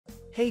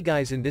Hey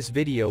guys, in this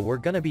video we're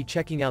gonna be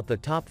checking out the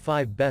top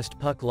 5 best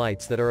puck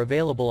lights that are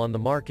available on the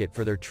market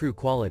for their true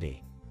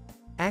quality.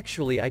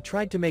 Actually, I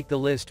tried to make the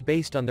list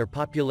based on their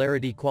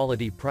popularity,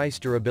 quality, price,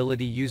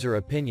 durability, user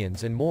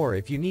opinions and more.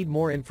 If you need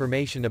more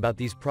information about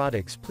these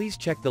products, please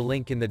check the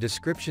link in the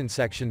description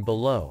section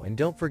below and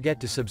don't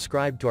forget to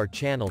subscribe to our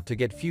channel to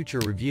get future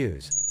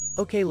reviews.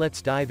 Okay,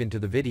 let's dive into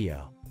the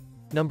video.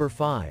 Number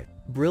 5.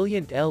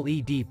 Brilliant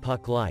LED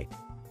Puck Light.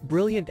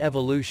 Brilliant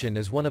Evolution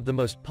is one of the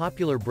most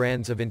popular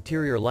brands of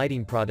interior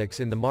lighting products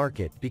in the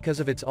market because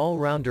of its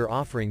all-rounder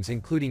offerings,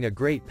 including a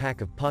great pack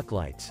of puck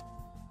lights.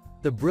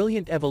 The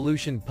Brilliant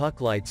Evolution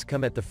puck lights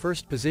come at the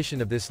first position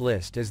of this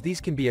list, as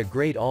these can be a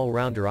great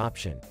all-rounder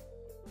option.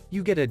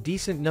 You get a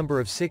decent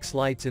number of 6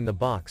 lights in the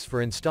box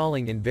for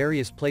installing in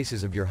various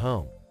places of your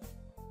home.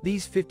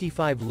 These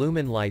 55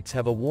 lumen lights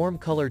have a warm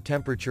color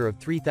temperature of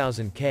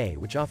 3000 K,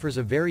 which offers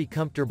a very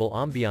comfortable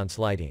ambiance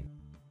lighting.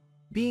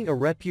 Being a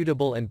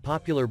reputable and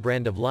popular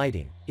brand of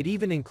lighting, it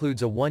even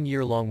includes a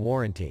 1-year-long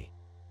warranty.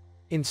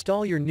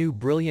 Install your new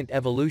Brilliant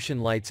Evolution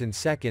lights in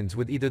seconds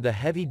with either the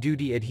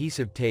heavy-duty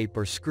adhesive tape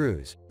or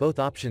screws, both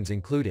options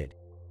included.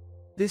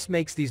 This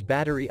makes these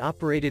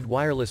battery-operated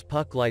wireless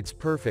puck lights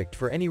perfect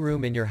for any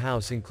room in your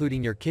house,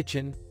 including your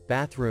kitchen,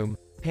 bathroom,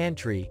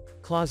 pantry,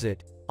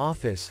 closet,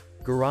 office,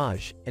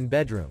 garage, and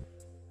bedroom.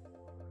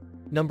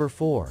 Number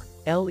 4.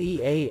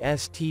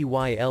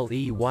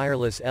 LEASTYLE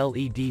Wireless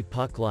LED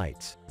Puck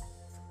Lights.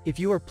 If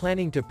you are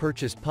planning to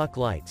purchase puck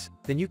lights,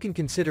 then you can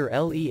consider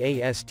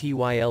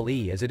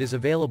LEASTYLE, as it is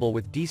available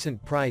with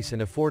decent price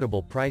and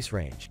affordable price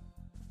range.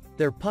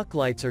 Their puck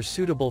lights are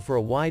suitable for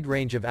a wide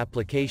range of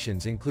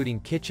applications, including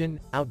kitchen,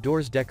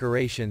 outdoors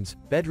decorations,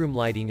 bedroom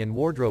lighting and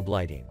wardrobe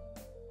lighting.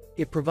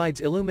 It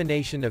provides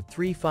illumination of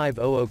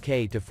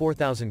 3500K to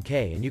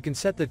 4000K, and you can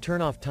set the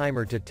turn-off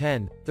timer to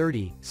 10,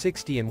 30,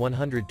 60 and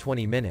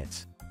 120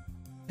 minutes.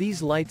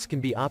 These lights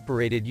can be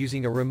operated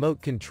using a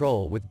remote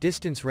control with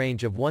distance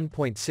range of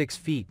 1.6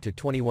 feet to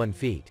 21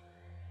 feet.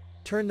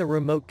 Turn the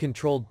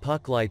remote-controlled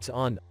puck lights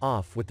on,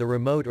 off with the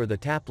remote or the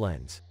tap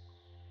lens.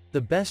 The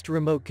best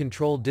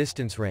remote-controlled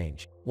distance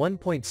range,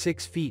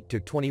 1.6 feet to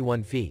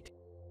 21 feet.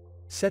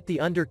 Set the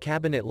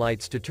under-cabinet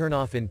lights to turn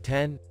off in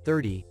 10,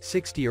 30,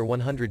 60 or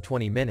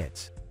 120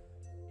 minutes.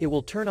 It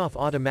will turn off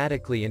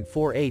automatically in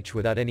 4H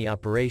without any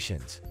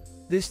operations.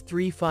 This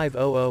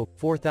 3500,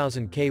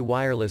 4000K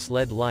wireless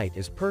LED light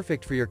is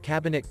perfect for your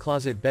cabinet,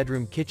 closet,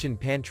 bedroom, kitchen,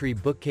 pantry,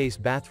 bookcase,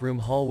 bathroom,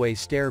 hallway,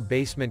 stair,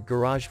 basement,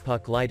 garage,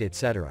 puck light,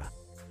 etc.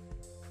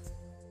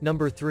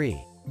 Number 3.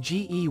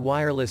 GE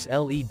Wireless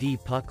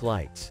LED Puck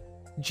Lights.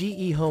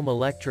 GE Home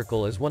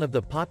Electrical is one of the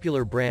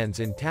popular brands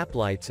in tap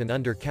lights and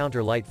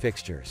under-counter light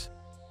fixtures.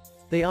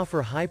 They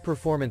offer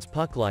high-performance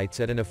puck lights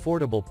at an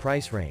affordable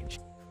price range.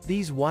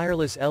 These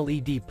wireless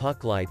LED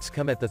puck lights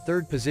come at the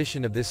 3rd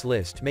position of this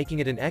list, making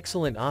it an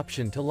excellent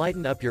option to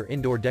lighten up your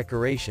indoor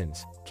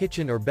decorations,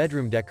 kitchen or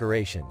bedroom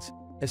decorations,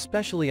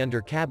 especially under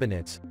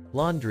cabinets,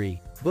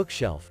 laundry,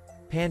 bookshelf,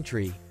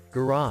 pantry,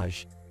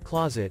 garage,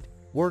 closet,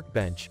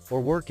 workbench, or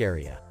work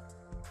area.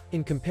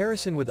 In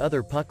comparison with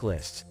other puck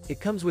lists, it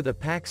comes with a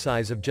pack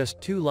size of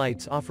just 2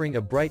 lights, offering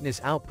a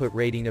brightness output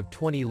rating of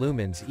 20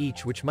 lumens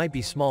each, which might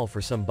be small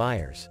for some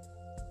buyers.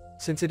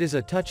 Since it is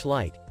a touch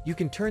light, you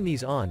can turn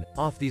these on,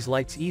 off these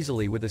lights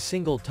easily with a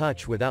single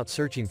touch without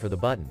searching for the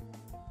button.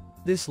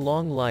 This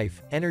long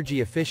life,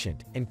 energy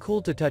efficient, and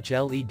cool to touch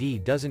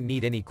LED doesn't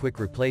need any quick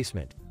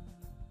replacement.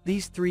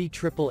 These 3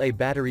 AAA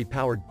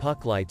battery-powered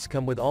puck lights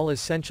come with all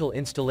essential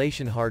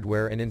installation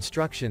hardware and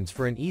instructions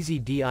for an easy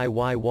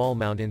DIY wall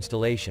mount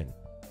installation.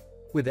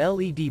 With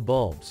LED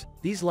bulbs,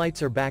 these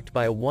lights are backed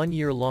by a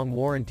 1-year-long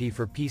warranty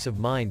for peace of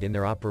mind in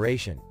their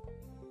operation.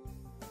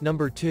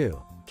 Number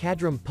 2.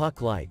 Cadrim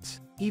Puck Lights.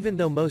 Even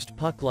though most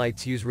puck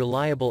lights use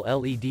reliable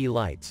LED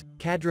lights,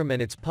 Cadrim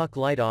and its puck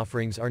light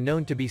offerings are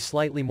known to be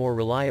slightly more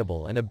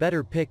reliable and a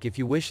better pick if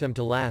you wish them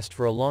to last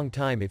for a long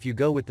time. If you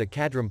go with the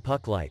Cadrim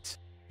puck lights,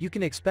 you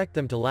can expect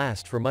them to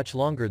last for much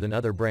longer than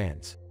other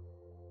brands.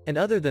 And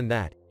other than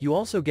that, you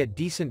also get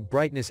decent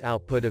brightness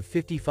output of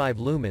 55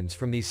 lumens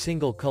from these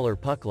single-color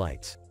puck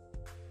lights.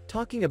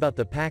 Talking about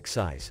the pack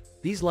size,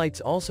 these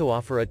lights also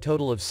offer a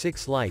total of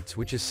 6 lights,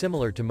 which is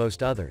similar to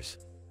most others.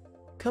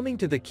 Coming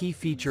to the key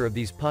feature of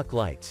these puck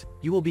lights,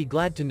 you will be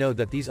glad to know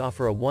that these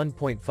offer a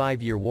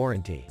 1.5-year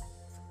warranty.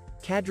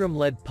 Cadrim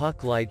LED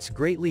puck lights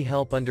greatly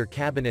help under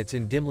cabinets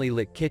in dimly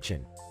lit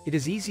kitchen. It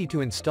is easy to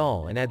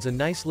install and adds a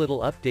nice little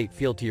update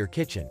feel to your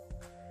kitchen.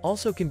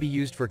 Also can be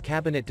used for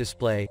cabinet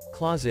display,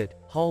 closet,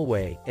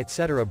 hallway,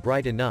 etc.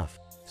 Bright enough,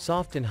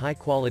 soft and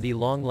high-quality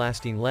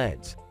long-lasting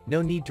LEDs,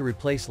 no need to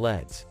replace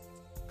LEDs.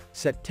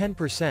 Set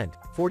 10%,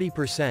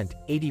 40%,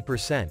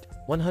 80%,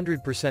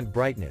 100%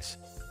 brightness,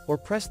 or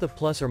press the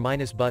plus or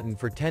minus button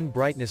for 10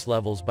 brightness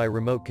levels by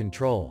remote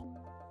control.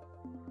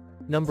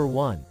 Number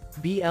 1.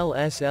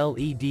 BLS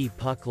LED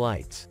Puck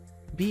Lights.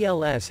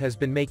 BLS has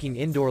been making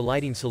indoor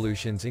lighting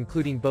solutions,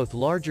 including both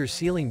larger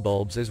ceiling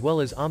bulbs as well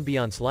as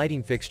ambiance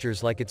lighting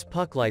fixtures like its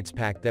puck lights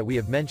pack that we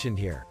have mentioned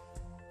here.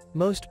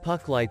 Most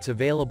puck lights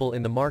available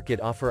in the market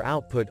offer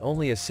output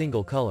only a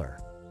single color.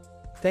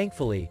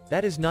 Thankfully,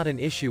 that is not an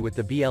issue with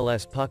the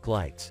BLS Puck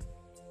Lights.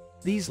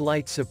 These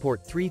lights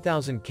support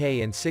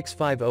 3000K and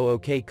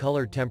 6500K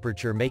color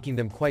temperature, making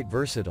them quite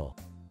versatile.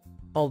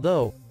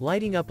 Although,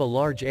 lighting up a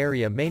large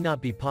area may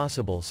not be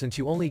possible since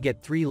you only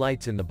get 3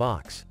 lights in the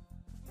box.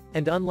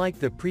 And unlike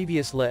the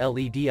previous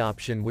LED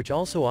option which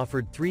also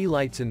offered 3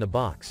 lights in the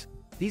box,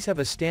 these have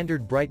a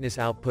standard brightness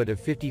output of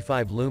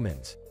 55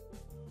 lumens.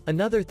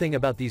 Another thing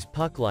about these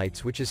puck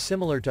lights which is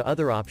similar to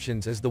other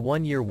options is the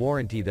 1-year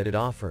warranty that it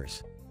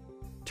offers.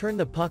 Turn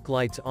the puck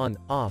lights on,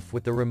 off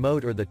with the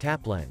remote or the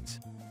tap lens.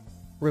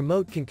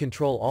 Remote can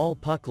control all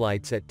puck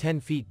lights at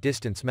 10 feet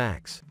distance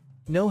max.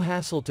 No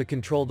hassle to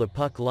control the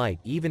puck light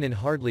even in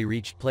hardly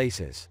reached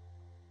places.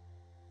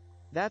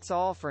 That's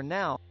all for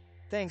now.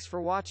 Thanks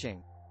for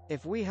watching.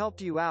 If we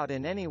helped you out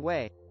in any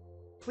way,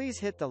 please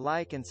hit the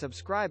like and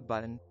subscribe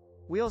button.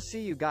 We'll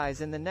see you guys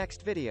in the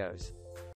next videos.